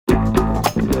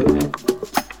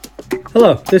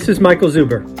Hello, this is Michael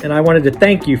Zuber, and I wanted to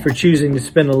thank you for choosing to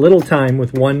spend a little time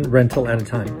with one rental at a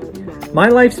time. My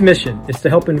life's mission is to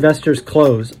help investors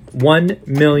close 1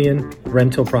 million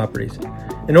rental properties.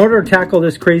 In order to tackle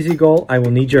this crazy goal, I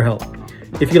will need your help.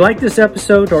 If you like this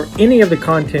episode or any of the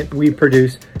content we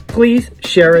produce, please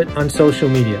share it on social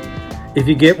media. If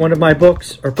you get one of my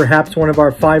books or perhaps one of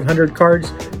our 500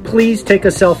 cards, please take a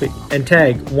selfie and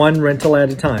tag one rental at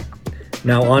a time.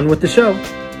 Now on with the show.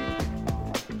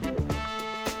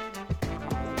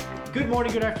 Good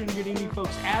morning, good afternoon, good evening,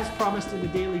 folks. As promised in the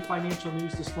daily financial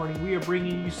news this morning, we are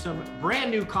bringing you some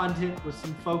brand new content with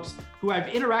some folks who I've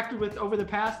interacted with over the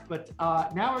past, but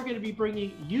now we're going to be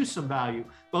bringing you some value,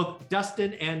 both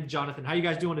Dustin and Jonathan. How are you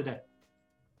guys doing today?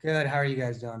 Good. How are you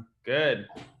guys doing? Good.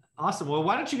 Awesome. Well,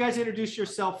 why don't you guys introduce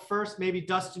yourself first? Maybe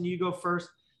Dustin, you go first.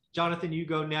 Jonathan, you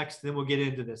go next. Then we'll get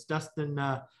into this. Dustin,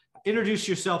 introduce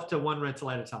yourself to one rental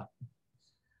at a time.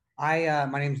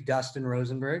 My name's Dustin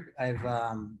Rosenberg. I've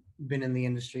been in the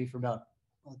industry for about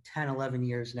 10, 11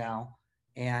 years now.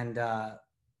 And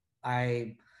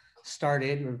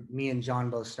me and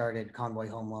John both started Convoy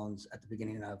Home Loans at the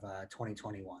beginning of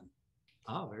 2021.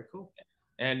 Oh, very cool.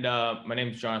 And my name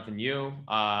is Jonathan Yu.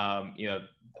 I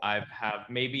have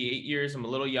maybe 8 years. I'm a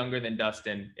little younger than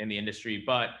Dustin in the industry,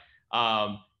 but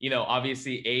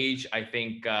obviously age, I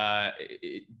think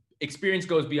experience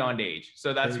goes beyond age.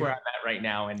 So that's where I'm at right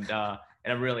now. And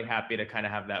I'm really happy to kind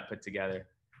of have that put together.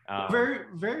 Very,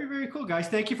 very, very cool, guys.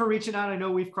 Thank you for reaching out. I know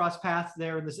we've crossed paths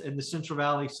there in the Central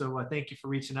Valley. So thank you for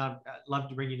reaching out. I'd love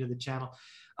to bring you to the channel.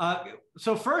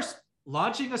 So first,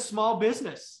 launching a small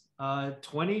business,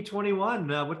 2021.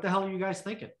 What the hell are you guys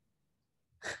thinking?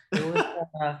 It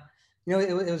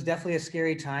was definitely a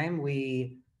scary time.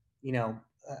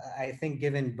 I think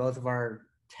given both of our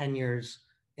tenures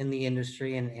in the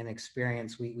industry and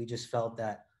experience, we just felt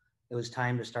that it was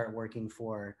time to start working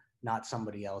for not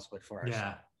somebody else, but for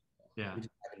ourselves. Yeah. We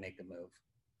just had to make the move.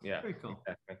 Yeah. Very cool.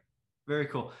 Exactly. Very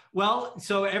cool. Well,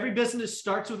 so every business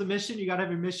starts with a mission. You got to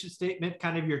have your mission statement,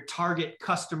 kind of your target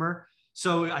customer.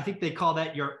 So I think they call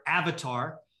that your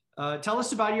avatar. Tell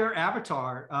us about your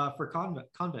avatar for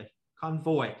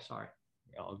Convoy. Sorry.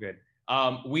 All good.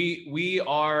 We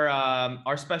are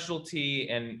our specialty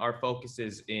and our focus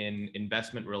is in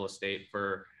investment real estate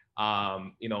for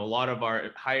a lot of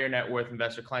our higher net worth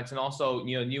investor clients and also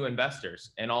new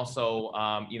investors and also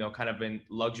kind of in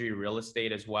luxury real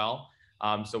estate as well.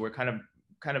 So we're kind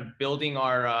of building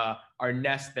our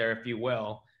nest there, if you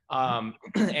will,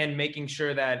 and making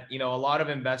sure that a lot of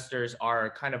investors are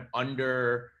kind of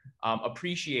under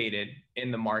appreciated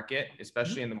in the market,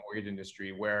 especially in the mortgage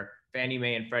industry, where Fannie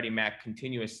Mae and Freddie Mac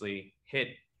continuously hit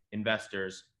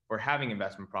investors for having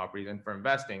investment properties and for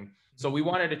investing. So we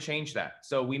wanted to change that.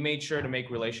 So we made sure to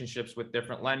make relationships with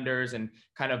different lenders and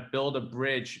kind of build a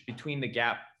bridge between the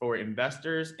gap for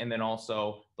investors and then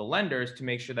also the lenders to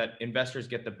make sure that investors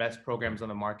get the best programs on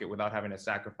the market without having to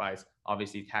sacrifice,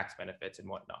 obviously, tax benefits and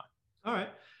whatnot. All right.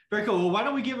 Very cool. Well, why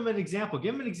don't we give them an example?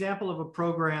 Give them an example of a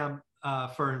program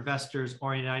for investors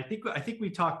oriented. I think we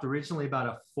talked originally about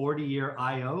a 40-year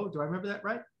IO. Do I remember that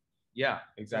right? Yeah,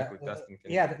 exactly. Dustin.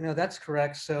 Yeah, no, that's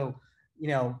correct. So,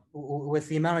 with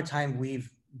the amount of time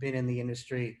we've been in the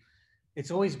industry, it's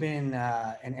always been,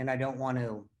 and I don't want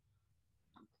to,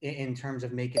 in terms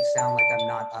of make it sound like I'm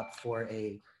not up for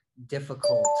a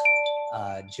difficult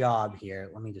job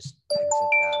here. Let me just exit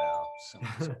that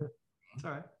out. It's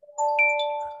all right.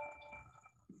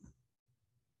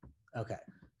 Okay.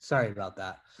 Sorry about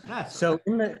that. So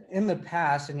in the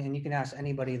past, and you can ask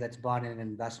anybody that's bought an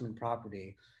investment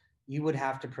property, you would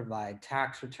have to provide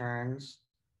tax returns,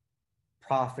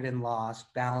 profit and loss,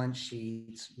 balance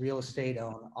sheets, real estate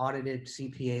owned, audited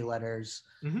CPA letters,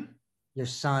 your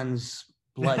son's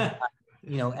blood,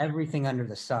 everything under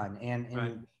the sun. And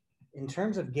right. In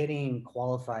terms of getting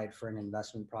qualified for an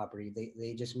investment property,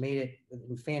 they just made it,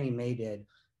 and Fannie Mae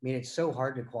made it so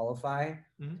hard to qualify.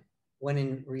 When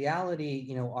in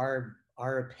reality,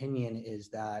 our opinion is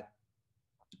that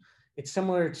it's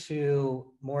similar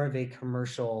to more of a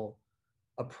commercial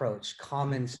approach,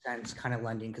 common sense kind of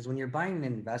lending. Because when you're buying an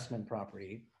investment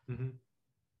property,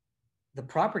 the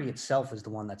property itself is the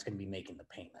one that's going to be making the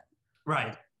payment.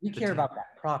 Right. You care about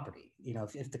that property.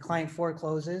 If the client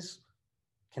forecloses,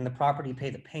 can the property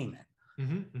pay the payment?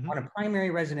 On a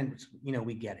primary residence,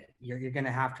 we get it. You're going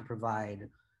to have to provide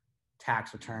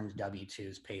tax returns,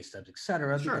 W-2s, pay stubs, et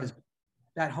cetera, because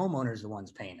that homeowner is the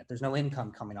one's paying it. There's no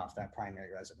income coming off that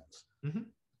primary residence.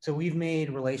 So we've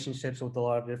made relationships with a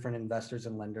lot of different investors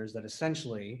and lenders that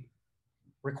essentially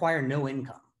require no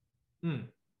income,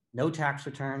 no tax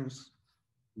returns,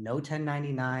 no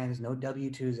 1099s, no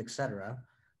W-2s, et cetera.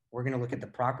 We're going to look at the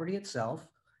property itself.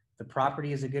 The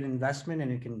property is a good investment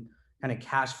and it can kind of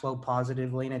cash flow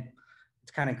positively. And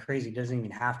it's kind of crazy. It doesn't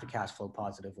even have to cash flow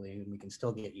positively, and we can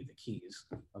still get you the keys.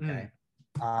 Okay.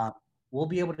 We'll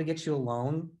be able to get you a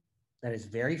loan that is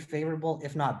very favorable,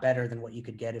 if not better than what you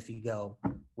could get if you go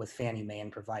with Fannie Mae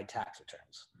and provide tax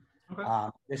returns. Okay.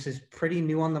 This is pretty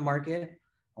new on the market.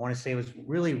 I want to say it was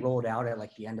really rolled out at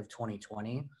like the end of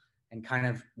 2020 and kind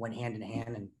of went hand in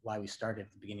hand, and why we started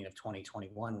at the beginning of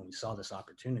 2021 when we saw this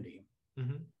opportunity.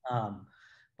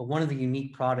 But one of the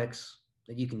unique products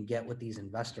that you can get with these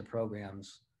investor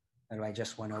programs that I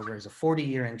just went over is a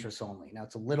 40-year interest only. Now,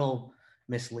 it's a little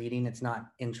misleading. It's not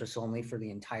interest only for the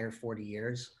entire 40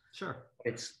 years. Sure.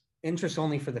 It's interest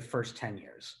only for the first 10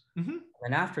 years.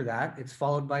 And after that, it's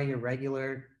followed by your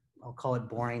regular, I'll call it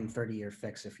boring 30-year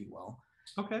fix, if you will.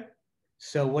 Okay.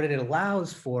 So what it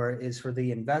allows for is for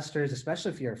the investors,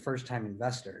 especially if you're a first-time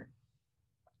investor,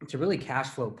 to really cash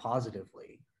flow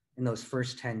positively in those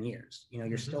first 10 years. You know,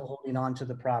 you're still holding on to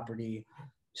the property,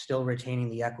 still retaining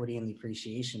the equity and the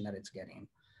appreciation that it's getting.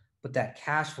 But that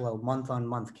cash flow,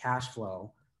 month-on-month cash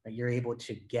flow that you're able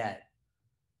to get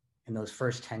in those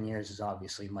first 10 years is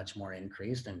obviously much more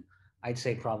increased. And I'd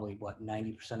say probably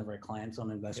 90% of our clients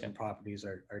on investment properties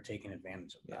are taking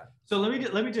advantage of that. So let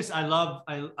me just, I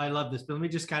love this, but let me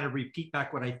just kind of repeat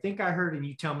back what I think I heard, and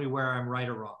you tell me where I'm right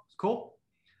or wrong. Cool?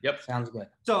 Yep. Sounds good.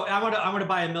 So I want to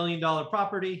buy $1 million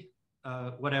property,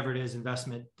 whatever it is,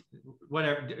 investment,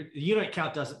 whatever, the unit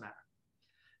count doesn't matter.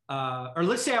 Or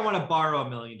let's say I want to borrow $1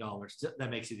 million.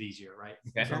 That makes it easier, right?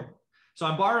 Okay. So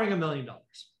I'm borrowing $1 million.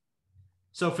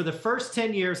 So for the first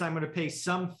 10 years, I'm going to pay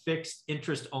some fixed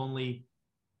interest only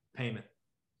payment.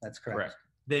 That's correct.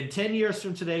 Then 10 years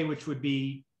from today, which would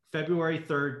be February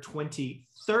 3rd,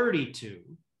 2032,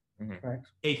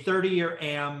 a 30-year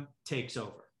AM takes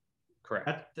over.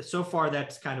 Correct. So far,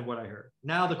 that's kind of what I heard.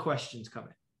 Now the question's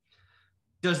coming.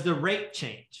 Does the rate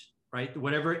change, right?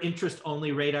 Whatever interest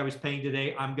only rate I was paying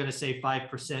today, I'm going to say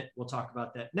 5%. We'll talk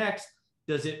about that next.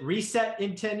 Does it reset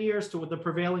in 10 years to the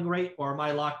prevailing rate, or am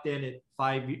I locked in at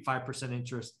 5%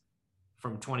 interest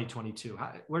from 2022?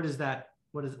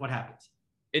 What happens?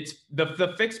 It's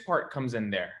the fixed part comes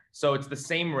in there. So it's the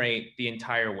same rate the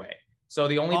entire way. So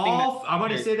the only thing I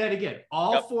want to say that again,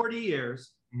 40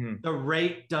 years, the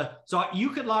rate does. So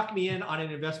you could lock me in on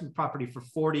an investment property for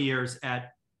 40 years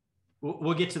at,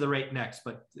 we'll get to the rate next,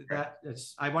 but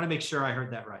I want to make sure I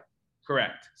heard that right.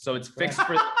 Correct. So it's fixed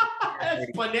for That's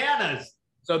bananas.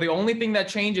 So the only thing that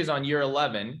changes on year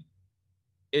 11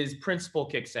 is principal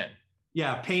kicks in.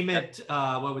 Yeah, payment,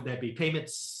 what would that be? Payment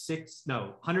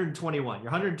 121,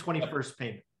 your 121st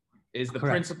payment. Is the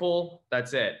principal,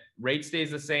 that's it. Rate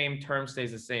stays the same, term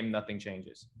stays the same, nothing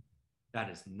changes. That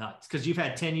is nuts, because you've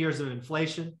had 10 years of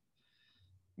inflation.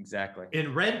 Exactly.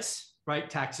 In rents, right?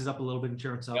 Taxes up a little bit,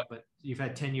 insurance up, but you've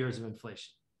had 10 years of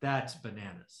inflation. That's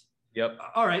bananas. Yep.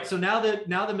 All right. So now the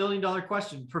 $1 million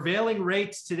question. Prevailing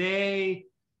rates today,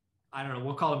 I don't know,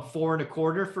 we'll call them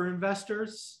 4.25% for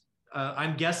investors.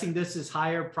 I'm guessing this is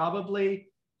higher, probably.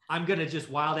 I'm going to just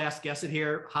wild ass guess it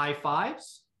here, high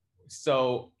fives.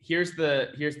 So here's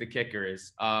the kicker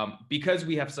is because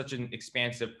we have such an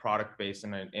expansive product base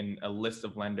and a list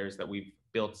of lenders that we've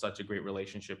built such a great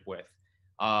relationship with.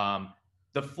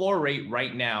 The floor rate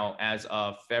right now, as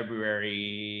of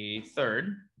February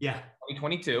 3rd,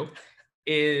 2022,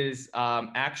 is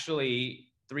actually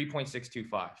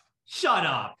 3.625. Shut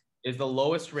up. Is the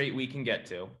lowest rate we can get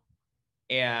to.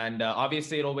 And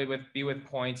obviously it'll be with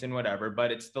points and whatever,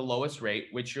 but it's the lowest rate,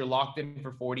 which you're locked in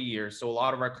for 40 years. So a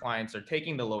lot of our clients are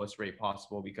taking the lowest rate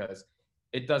possible because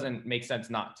it doesn't make sense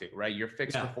not to, right? You're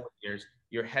fixed for 40 years.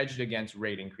 You're hedged against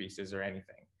rate increases or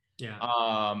anything.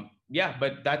 Yeah.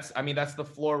 But that's the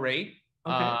floor rate.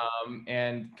 Okay.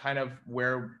 And kind of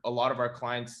where a lot of our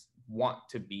clients want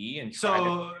to be. And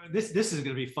so this is going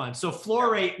to be fun. So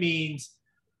floor rate means,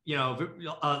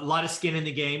 a lot of skin in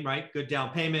the game, right? Good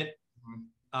down payment.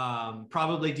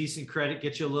 Probably decent credit,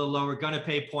 get you a little lower, gonna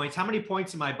pay points. How many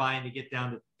points am I buying to get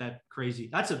down to that crazy?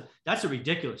 That's a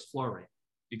ridiculous floor rate.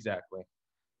 Exactly.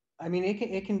 I mean,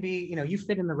 it can be, you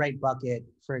fit in the right bucket.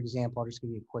 For example, I'll just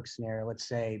give you a quick scenario. Let's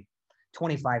say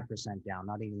 25% down,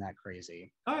 not even that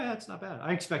crazy. Oh yeah, that's not bad.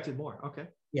 I expected more. Okay.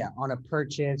 Yeah, on a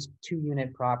purchase,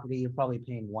 2-unit property, you're probably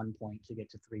paying 1 point to get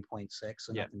to 3.6,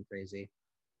 so nothing crazy.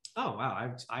 Oh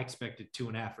wow, I expected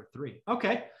 2.5 or 3.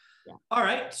 Okay. Yeah. All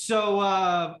right. So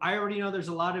I already know there's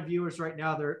a lot of viewers right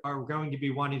now that are going to be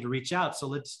wanting to reach out. So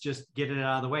let's just get it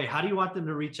out of the way. How do you want them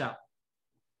to reach out?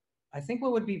 I think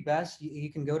what would be best,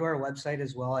 you can go to our website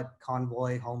as well at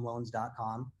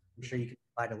convoyhomeloans.com. I'm sure you can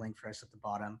provide a link for us at the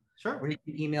bottom. Sure. Or you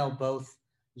can email both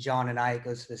John and I, it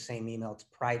goes to the same email. It's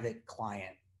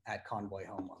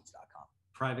privateclient@convoyhomeloans.com.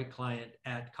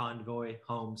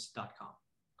 Privateclient@convoyhomes.com.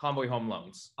 Convoy Home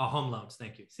Loans. Oh, home loans.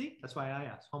 Thank you. See, that's why I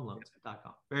asked.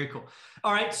 Homeloans.com. Very cool.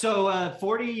 All right. So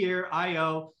 40-year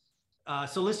IO.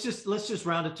 So let's just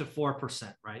round it to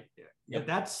 4%, right? Yep.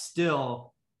 That's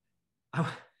still.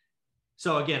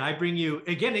 So again, I bring you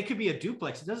again. It could be a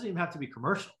duplex. It doesn't even have to be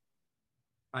commercial,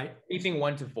 right? Anything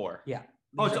 1 to 4. Yeah.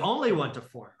 Oh, it's only 1 to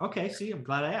 4. Okay. See, I'm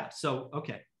glad I asked. So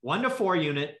okay, 1 to 4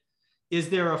 unit.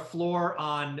 Is there a floor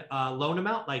on loan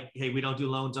amount? Like, hey, we don't do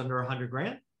loans under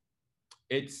 $100,000.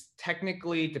 It's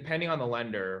technically depending on the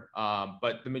lender,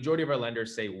 but the majority of our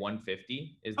lenders say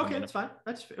 150 is the okay. minimum.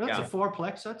 That's fine. That's a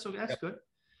fourplex. That's good.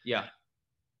 Yeah.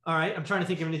 All right. I'm trying to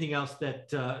think of anything else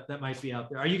that might be out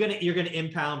there. You're gonna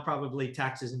impound probably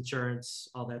taxes, insurance,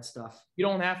 all that stuff. You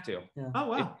don't have to. Yeah. Oh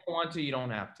wow. If you want to, you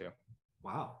don't have to.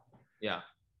 Wow. Yeah.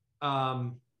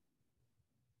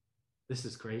 This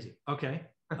is crazy. Okay.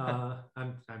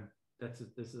 This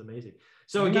is amazing.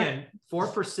 So again,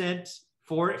 4%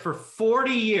 for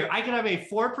 40 years. I can have a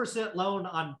 4% loan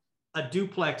on a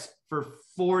duplex for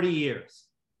 40 years.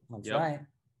 That's right.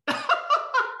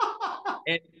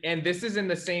 And this is in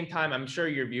the same time, I'm sure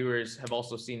your viewers have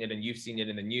also seen it and you've seen it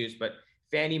in the news, but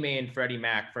Fannie Mae and Freddie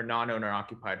Mac for non-owner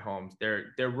occupied homes,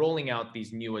 they're rolling out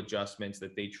these new adjustments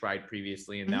that they tried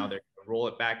previously, and now they're going to roll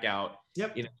it back out.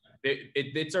 Yep. You know,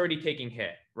 it's already taking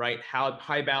hit, right? How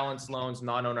high balance loans,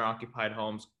 non-owner occupied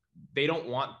homes, they don't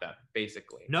want them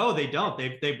basically. No, they don't.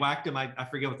 They whacked them. I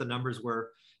forget what the numbers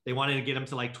were. They wanted to get them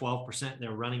to like 12%, and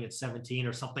they're running at 17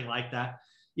 or something like that.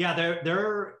 Yeah,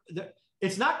 they're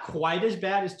it's not quite as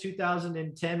bad as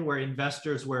 2010, where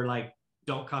investors were like,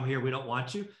 "Don't come here, we don't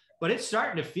want you." But it's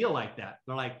starting to feel like that.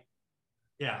 They're like,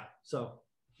 yeah. So,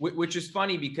 which is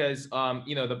funny because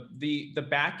you know, the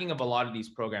backing of a lot of these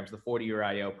programs, the 40-year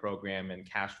IO program and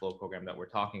cash flow program that we're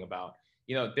talking about,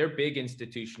 you know, they're big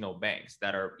institutional banks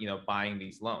that are, you know, buying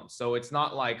these loans. So it's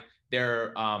not like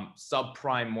they're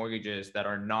subprime mortgages that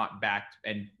are not backed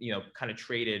and, you know, kind of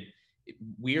traded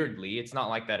weirdly. It's not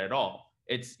like that at all.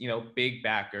 It's, you know, big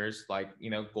backers like, you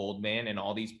know, Goldman and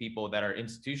all these people that are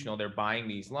institutional, they're buying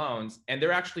these loans and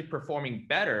they're actually performing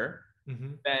better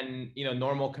than, you know,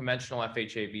 normal conventional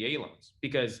FHA VA loans.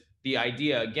 Because the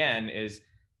idea again is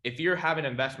if you have an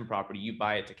investment property, you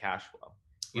buy it to cash flow.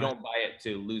 You don't buy it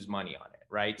to lose money on it,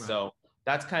 right? So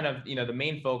that's kind of, you know, the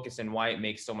main focus and why it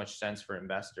makes so much sense for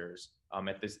investors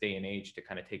at this day and age to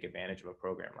kind of take advantage of a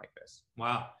program like this.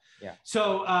 Wow. Yeah.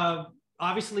 So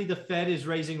obviously the Fed is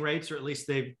raising rates, or at least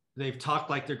they've talked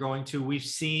like they're going to. We've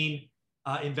seen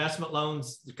investment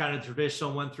loans, the kind of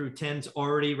traditional 1 through 10s,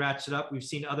 already ratchet up. We've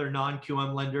seen other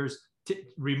non-QM lenders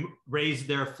raise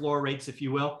their floor rates, if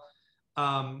you will.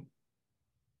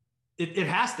 It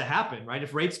has to happen, right?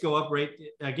 If rates go up, it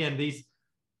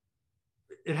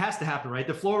has to happen, right?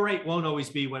 The floor rate won't always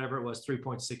be whatever it was,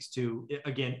 3.62,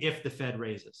 again, if the Fed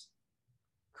raises.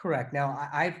 Correct. Now,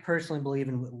 I personally believe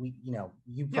in,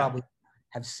 you probably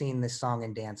have seen this song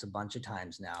and dance a bunch of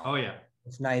times now. Oh, yeah.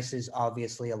 What's nice is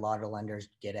obviously a lot of lenders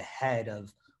get ahead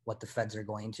of what the Feds are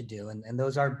going to do. And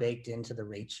those are baked into the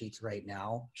rate sheets right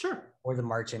now. Sure. Or the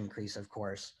March increase, of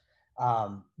course.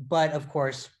 But of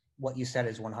course, what you said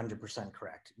is 100%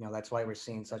 correct. You know, that's why we're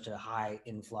seeing such a high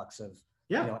influx of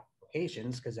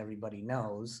applications, because everybody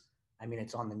knows, I mean,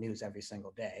 it's on the news every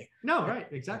single day. No, right.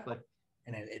 Exactly.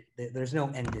 And there's no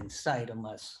end in sight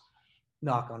unless,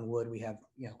 knock on wood, we have,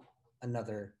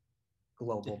 another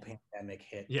global pandemic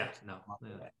hit. Yeah.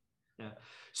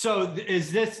 So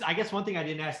is this, I guess one thing I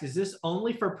didn't ask, is this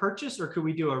only for purchase, or could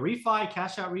we do a refi,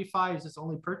 cash out refi? Is this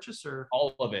only purchase, or?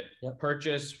 All of it. Yep.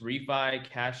 Purchase, refi,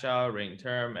 cash out, rate and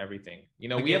term, everything. You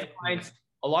know, we have clients,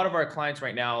 a lot of our clients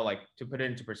right now, like, to put it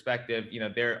into perspective, you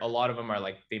know, a lot of them are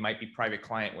like, they might be private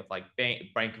client with like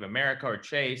Bank of America or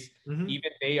Chase.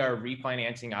 Even they are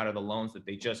refinancing out of the loans that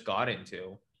they just got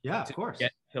into. Yeah, of course.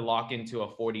 To lock into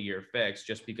a 40-year fix,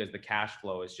 just because the cash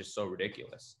flow is just so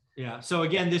ridiculous. Yeah. So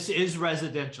again, this is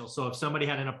residential. So if somebody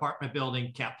had an apartment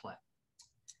building, can't play.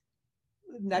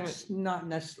 That's not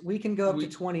necessarily. We can go up to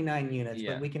 29 units,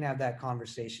 but we can have that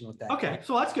conversation with that. Okay.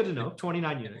 So that's good to know.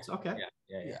 29 units. Okay.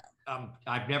 Yeah.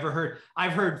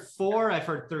 I've heard 4, I've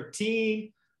heard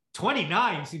 13,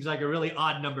 29 seems like a really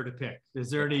odd number to pick. Is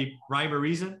there any rhyme or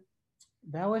reason?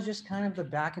 That was just kind of the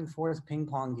back and forth ping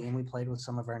pong game we played with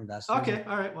some of our investors. Okay.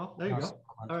 All right. Well, there you go.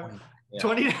 All right.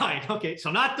 29. Okay.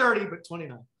 So not 30, but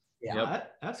 29. Yeah.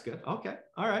 That's good. Okay.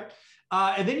 All right.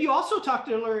 And then you also talked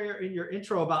earlier in your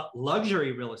intro about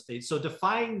luxury real estate. So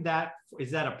define that. Is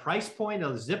that a price point,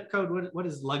 a zip code? What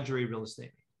is luxury real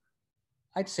estate?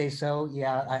 I'd say so.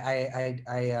 Yeah.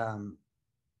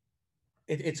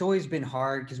 It's always been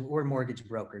hard because we're mortgage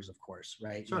brokers, of course,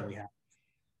 right? Sure. We have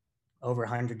over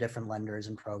 100 different lenders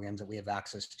and programs that we have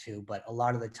access to, but a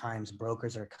lot of the times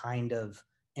brokers are kind of,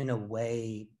 in a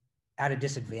way, at a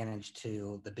disadvantage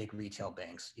to the big retail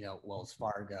banks, Wells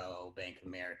Fargo, Bank of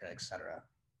America, et cetera.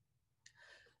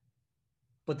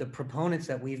 But the proponents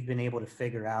that we've been able to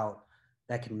figure out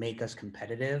that can make us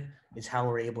competitive is how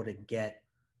we're able to get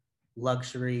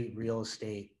luxury real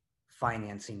estate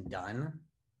financing done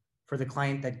for the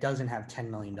client that doesn't have $10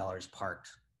 million parked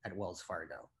at Wells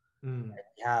Fargo. We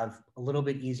have a little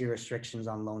bit easier restrictions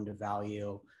on loan to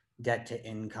value, debt to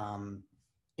income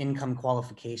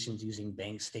qualifications using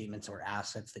bank statements or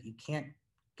assets that you can't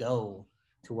go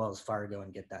to Wells Fargo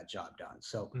and get that job done.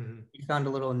 So we found a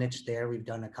little niche there. We've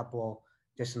done a couple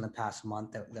just in the past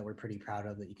month that we're pretty proud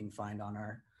of that you can find on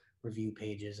our review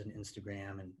pages and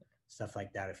Instagram and stuff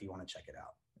like that if you want to check it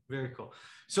out. Very cool.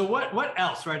 So what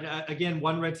else, right? Again,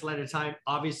 one rental at a time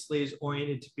obviously is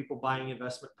oriented to people buying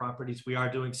investment properties. We are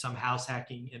doing some house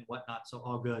hacking and whatnot, so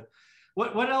all good.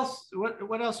 What else you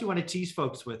want to tease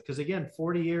folks with? Because again,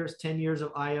 40 years, 10 years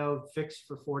of IO fixed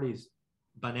for 40s,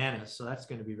 bananas. So that's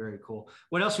going to be very cool.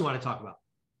 What else you want to talk about?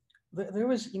 There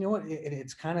was,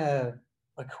 it's kind of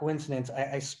a coincidence.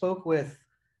 I spoke with,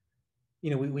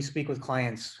 we speak with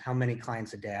clients, how many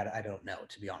clients a day, I don't know,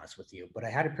 to be honest with you, but I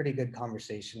had a pretty good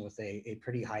conversation with a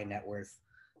pretty high net worth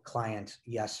client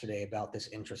yesterday about this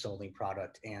interest only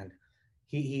product. And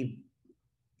he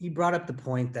brought up the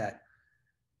point that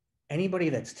anybody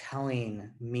that's telling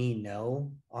me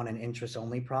no on an interest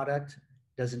only product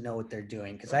doesn't know what they're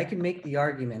doing. Because I can make the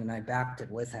argument, and I backed it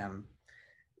with him,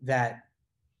 that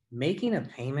making a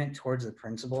payment towards the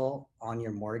principal on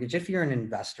your mortgage, if you're an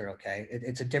investor, okay,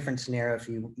 it's a different scenario if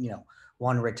you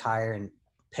want to retire and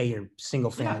pay your single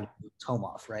family home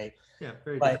off, right? Yeah,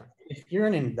 very but different. If you're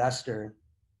an investor,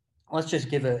 let's just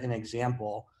give an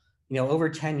example. Over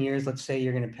 10 years, let's say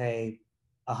you're going to pay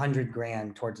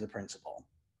 $100,000 towards the principal.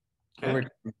 Okay. Over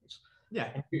 10 years. Yeah.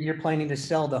 And you're planning to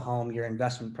sell the home, your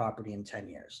investment property, in 10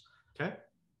 years. Okay.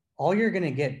 All you're going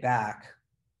to get back,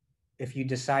 if you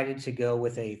decided to go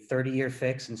with a 30-year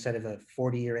fix instead of a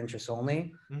 40-year interest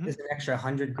only, is an extra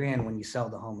 $100,000 when you sell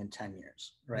the home in 10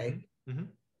 years, right?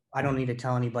 I don't need to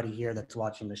tell anybody here that's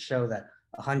watching the show that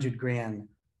 $100,000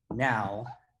 now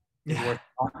is worth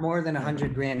a lot more than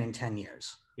 $100,000 in 10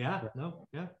 years. Yeah, no,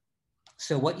 yeah.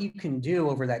 So what you can do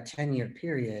over that 10-year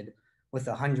period with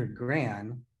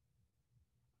 $100,000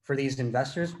 for these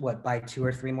investors, buy 2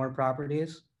 or 3 more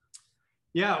properties?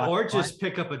 Yeah, or just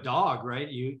pick up a dog, right?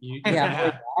 You're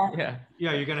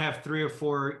gonna have 3 or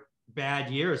 4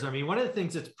 bad years. I mean, one of the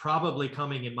things that's probably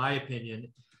coming, in my opinion,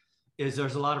 is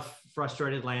there's a lot of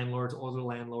frustrated landlords, older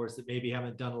landlords that maybe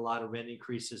haven't done a lot of rent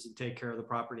increases and take care of the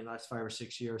property in the last 5 or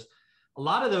 6 years. A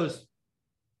lot of those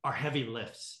are heavy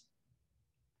lifts.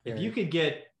 If you could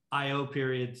get IO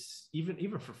periods, even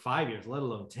for 5 years, let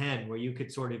alone 10, where you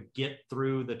could sort of get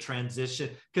through the transition,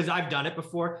 because I've done it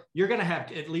before, you're going to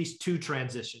have at least 2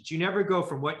 transitions. You never go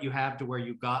from what you have to where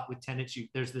you got with tenants.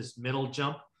 There's this middle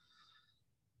jump.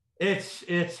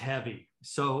 It's heavy.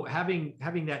 So having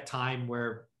that time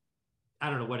where, I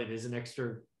don't know what it is, an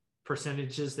extra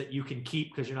percentages that you can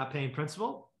keep because you're not paying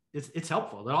principal, it's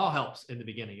helpful. It all helps in the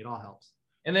beginning. It all helps.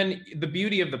 And then the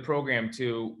beauty of the program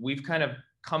too, we've kind of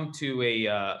come to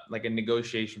a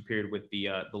negotiation period with the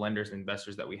lenders and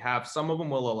investors that we have. Some of them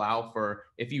will allow for,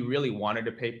 if you really wanted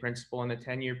to pay principal in the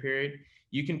 10-year period,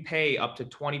 you can pay up to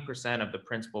 20% of the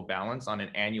principal balance on an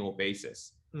annual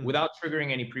basis without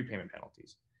triggering any prepayment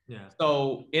penalties. Yeah.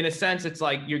 So in a sense, it's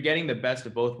like you're getting the best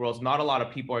of both worlds. Not a lot of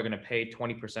people are going to pay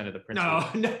 20% of the principal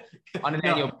on an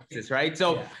annual basis, right?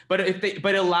 So, but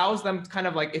it allows them kind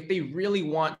of like, if they really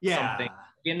want something, at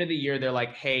the end of the year, they're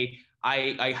like, hey,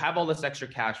 I have all this extra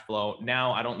cash flow.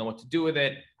 Now I don't know what to do with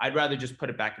it. I'd rather just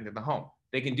put it back into the home.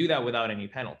 They can do that without any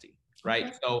penalty, right?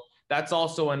 Okay. So that's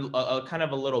also a kind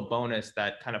of a little bonus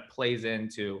that kind of plays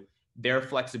into their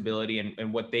flexibility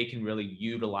and what they can really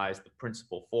utilize the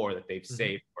principal for that they've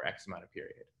saved for X amount of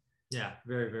period. Yeah,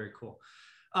 very, very cool.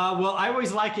 Well, I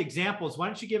always like examples. Why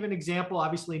don't you give an example?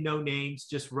 Obviously, no names,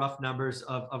 just rough numbers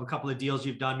of a couple of deals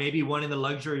you've done. Maybe one in the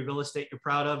luxury real estate you're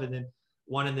proud of, and then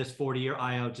one in this 40-year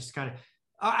IO. Just kind of.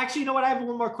 Actually, you know what? I have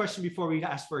one more question before we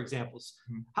ask for examples.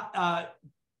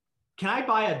 Can I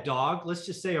buy a dog? Let's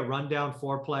just say a rundown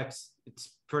fourplex.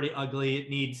 It's pretty ugly. It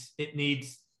needs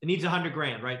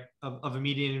 $100,000, right, of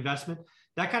immediate investment.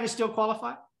 That kind of still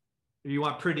qualify? Or you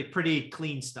want pretty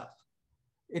clean stuff?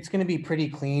 It's going to be pretty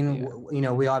clean. Yeah. You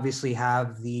know, we obviously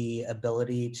have the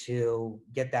ability to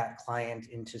get that client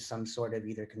into some sort of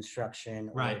either construction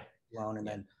or loan, and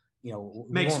then, you know,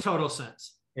 makes total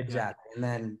sense. Exactly. And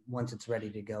then once it's ready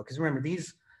to go, because remember,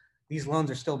 these loans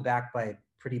are still backed by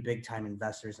pretty big time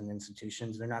investors and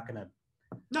institutions. They're not going to.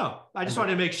 No, I just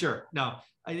wanted to make sure. No,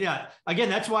 yeah. Again,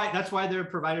 that's why there are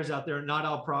providers out there. Not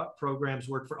all programs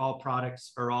work for all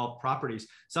products or all properties.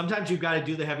 Sometimes you've got to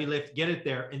do the heavy lift, get it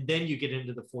there, and then you get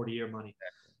into the 40-year money.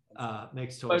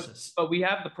 Makes total sense. But we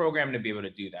have the program to be able to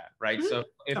do that, right? Mm-hmm. So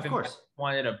if you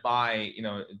wanted to buy,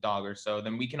 a dog or so,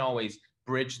 then we can always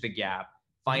bridge the gap,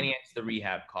 finance the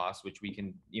rehab costs, which we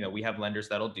can, we have lenders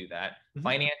that'll do that,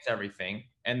 finance everything,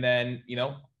 and then,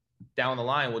 down the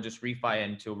line, we'll just refi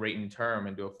into rate and term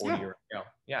and do a 40-year.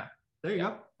 Yeah. There you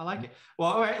go. I like it.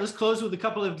 Well, all right, let's close with a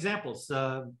couple of examples.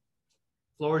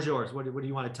 Floor is yours. What do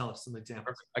you want to tell us? Some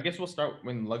examples. I guess we'll start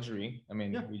with luxury. I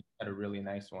mean, we had a really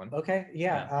nice one. Okay.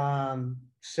 Yeah.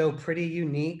 So pretty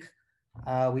unique.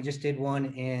 We just did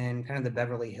one in kind of the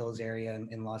Beverly Hills area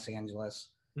in Los Angeles.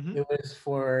 It was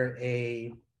for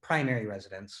a primary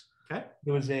residence. Okay.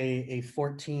 It was a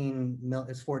 14 mil.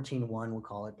 It's 14.1 we'll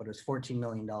call it, but it was $14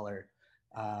 million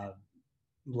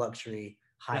luxury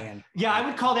high end. Yeah, I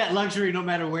would call that luxury no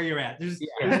matter where you're at. There's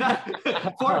not,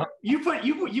 you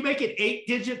make it 8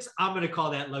 digits. I'm going to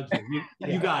call that luxury.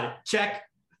 You got it. Check.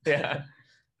 Yeah.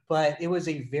 But it was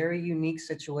a very unique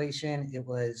situation.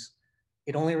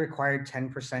 It only required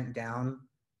 10% down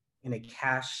in a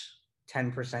cash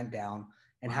 10% down.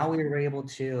 And how we were able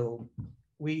to,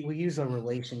 we use a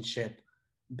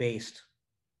relationship-based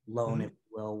loan, if you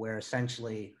will, where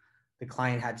essentially the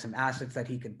client had some assets that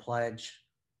he could pledge.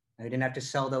 And he didn't have to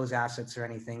sell those assets or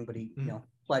anything, but he,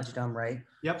 pledged them, right?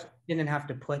 Yep. So you didn't have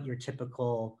to put your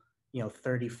typical,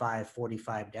 35,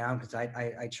 45 down, because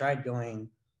I tried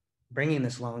bringing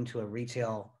this loan to a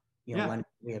retail, lender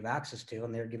we have access to,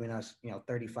 and they're giving us,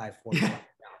 35, 45 down.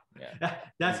 Yeah.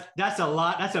 That's a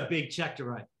lot. That's a big check to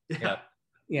write. Yeah.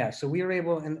 Yeah, so we were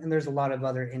able, and there's a lot of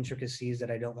other intricacies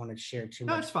that I don't want to share too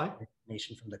much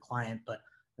information from the client, but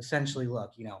essentially,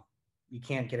 look, you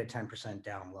can't get a 10%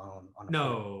 down loan on a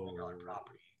 $4 million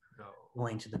property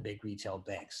going to the big retail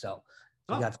banks. So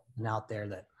you got something out there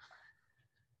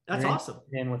that's awesome.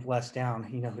 And with less down,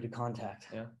 you know who to contact.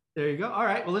 Yeah. There you go. All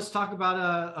right. Well, let's talk about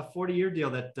a 40-year deal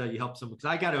that you helped someone, because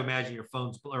I got to imagine your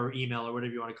phone's or email or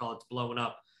whatever you want to call it's blowing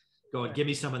up. Go and give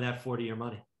me some of that 40-year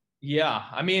money. Yeah,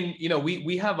 I mean,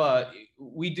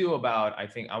 we do about, I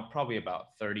think probably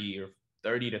about 30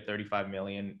 to 35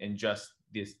 million in just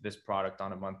this product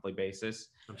on a monthly basis.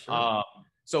 I'm sure.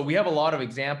 So we have a lot of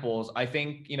examples. I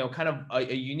think, kind of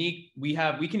a unique, we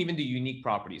can even do unique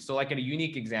properties. So like a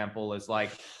unique example is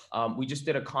like, we just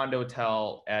did a condo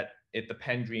hotel at the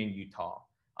Pendry in Utah.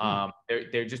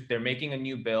 They're making a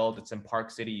new build. It's in Park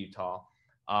City, Utah.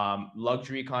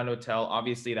 Luxury condo hotel.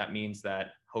 Obviously that means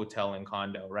that hotel and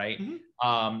condo, right?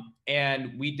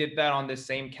 And we did that on this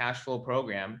same cash flow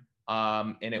program.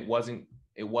 And it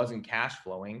wasn't cash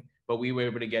flowing, but we were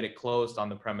able to get it closed on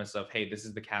the premise of, hey, this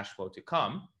is the cash flow to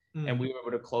come. And we were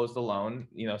able to close the loan,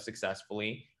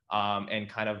 successfully, and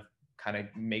kind of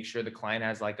make sure the client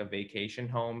has like a vacation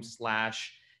home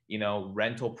 /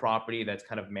 rental property that's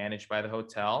kind of managed by the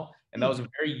hotel. And that was a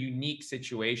very unique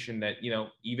situation that,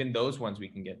 even those ones we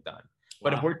can get done.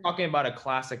 But if we're talking about a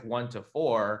classic 1 to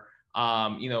 4,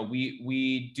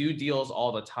 we do deals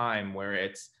all the time where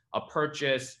it's a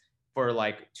purchase for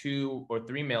like 2 or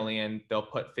 3 million. They'll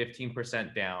put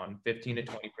 15% down, 15 to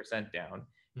 20% down,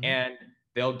 and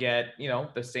they'll get,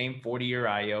 the same 40-year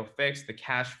IO fixed. The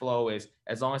cash flow is,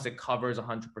 as long as it covers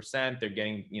 100%, they're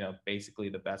getting, basically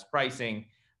the best pricing.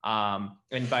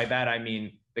 And by that, I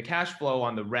mean, the cash flow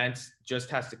on the rents just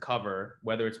has to cover,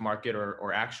 whether it's market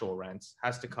or actual rents,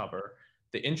 has to cover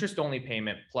the interest only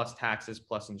payment plus taxes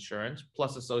plus insurance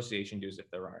plus association dues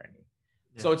if there are any.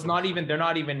 Yeah. So it's not even, they're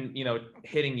not even,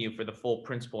 hitting you for the full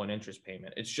principal and interest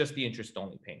payment. It's just the interest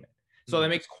only payment. So that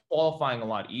makes qualifying a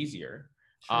lot easier.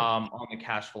 On the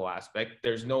cash flow aspect.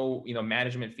 There's no,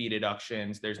 management fee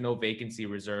deductions. There's no vacancy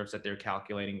reserves that they're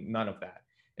calculating. None of that.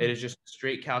 It is just a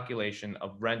straight calculation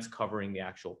of rents covering the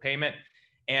actual payment.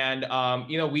 And,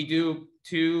 we do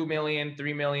 $2 million,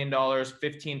 $3 million,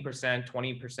 15%,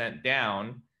 20%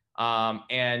 down.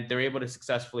 And they're able to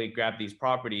successfully grab these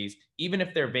properties, even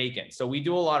if they're vacant. So we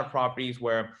do a lot of properties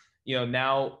where,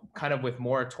 now kind of with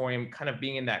moratorium, kind of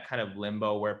being in that kind of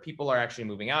limbo where people are actually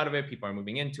moving out of it, people are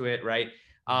moving into it, right?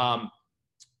 A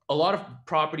lot of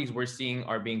properties we're seeing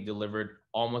are being delivered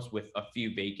almost with a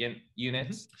few vacant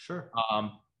units. Sure.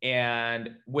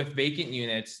 And with vacant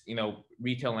units,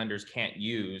 retail lenders can't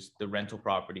use the rental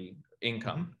property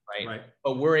income, right?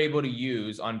 But we're able to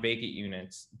use on vacant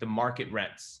units the market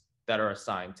rents that are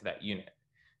assigned to that unit.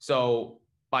 So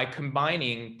by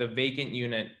combining the vacant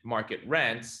unit market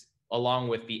rents along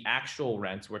with the actual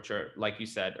rents, which are, like you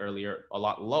said earlier, a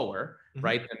lot lower,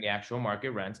 right, than the actual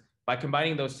market rents. By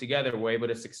combining those together, we're able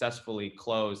to successfully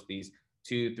close these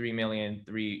 2-3 million,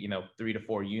 3 to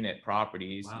 4 unit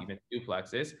properties, even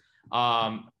duplexes,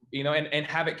 and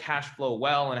have it cash flow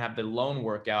well and have the loan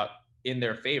work out in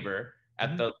their favor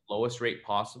at the lowest rate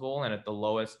possible and at the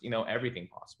lowest, everything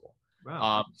possible.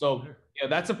 Wow.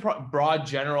 That's a broad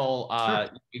general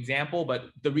example, but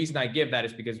the reason I give that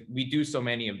is because we do so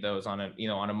many of those on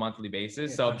a monthly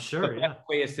basis. So the best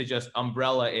way is to just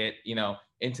umbrella it,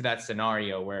 into that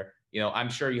scenario where, I'm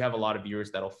sure you have a lot of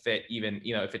viewers that'll fit, even,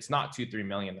 if it's not 2-3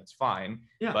 million, that's fine,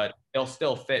 but they'll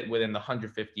still fit within the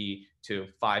 150 to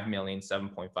 5 million,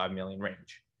 7.5 million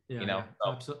range.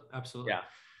 Absolutely. Yeah.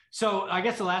 So I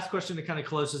guess the last question to kind of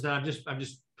close is that I'm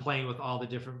just playing with all the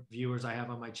different viewers I have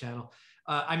on my channel.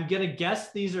 I'm going to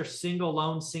guess these are single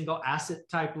loans, single asset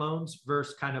type loans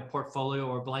versus kind of portfolio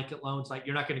or blanket loans. Like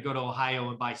you're not going to go to Ohio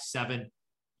and buy 7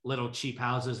 little cheap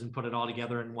houses and put it all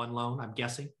together in one loan, I'm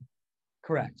guessing.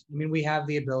 Correct. I mean, we have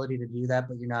the ability to do that,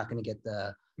 but you're not going to get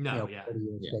the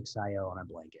fixed IO on a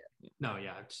blanket. No,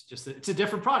 yeah, it's a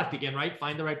different product again, right?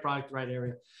 Find the right product, the right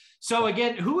area. So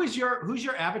again, who's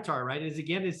your avatar, right?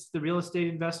 It's the real estate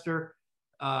investor,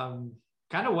 kind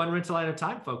of one rental at a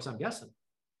time, folks, I'm guessing.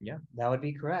 Yeah, that would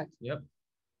be correct. Yep.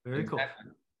 Very cool.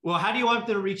 Well, how do you want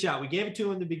them to reach out? We gave it to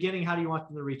them in the beginning. How do you want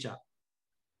them to reach out?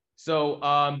 So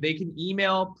they can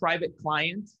email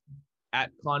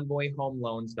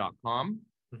privateclient@convoyhomeloans.com.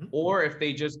 Or if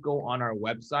they just go on our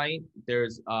website,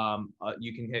 there's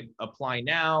you can hit apply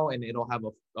now and it'll have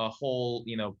a whole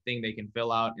thing they can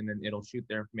fill out, and then it'll shoot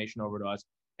their information over to us,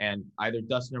 and either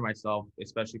Dustin or myself,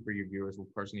 especially for your viewers, will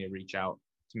personally reach out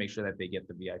to make sure that they get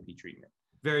the VIP treatment.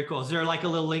 Very cool. Is there like a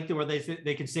little link to where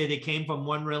they can say they came from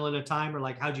one reel at a time, or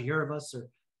like how'd you hear of us or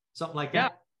something like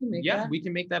that? Yeah, we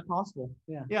can make that possible.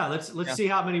 Yeah. Let's see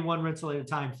how many one rental at a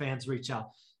time fans reach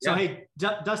out. So hey,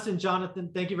 Dustin, Jonathan,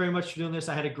 thank you very much for doing this.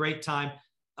 I had a great time.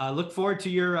 Look forward to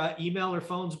your email or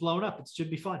phones blowing up. It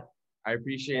should be fun. I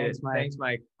appreciate it. Thanks,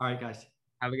 Mike. All right, guys.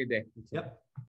 Have a good day. Yep.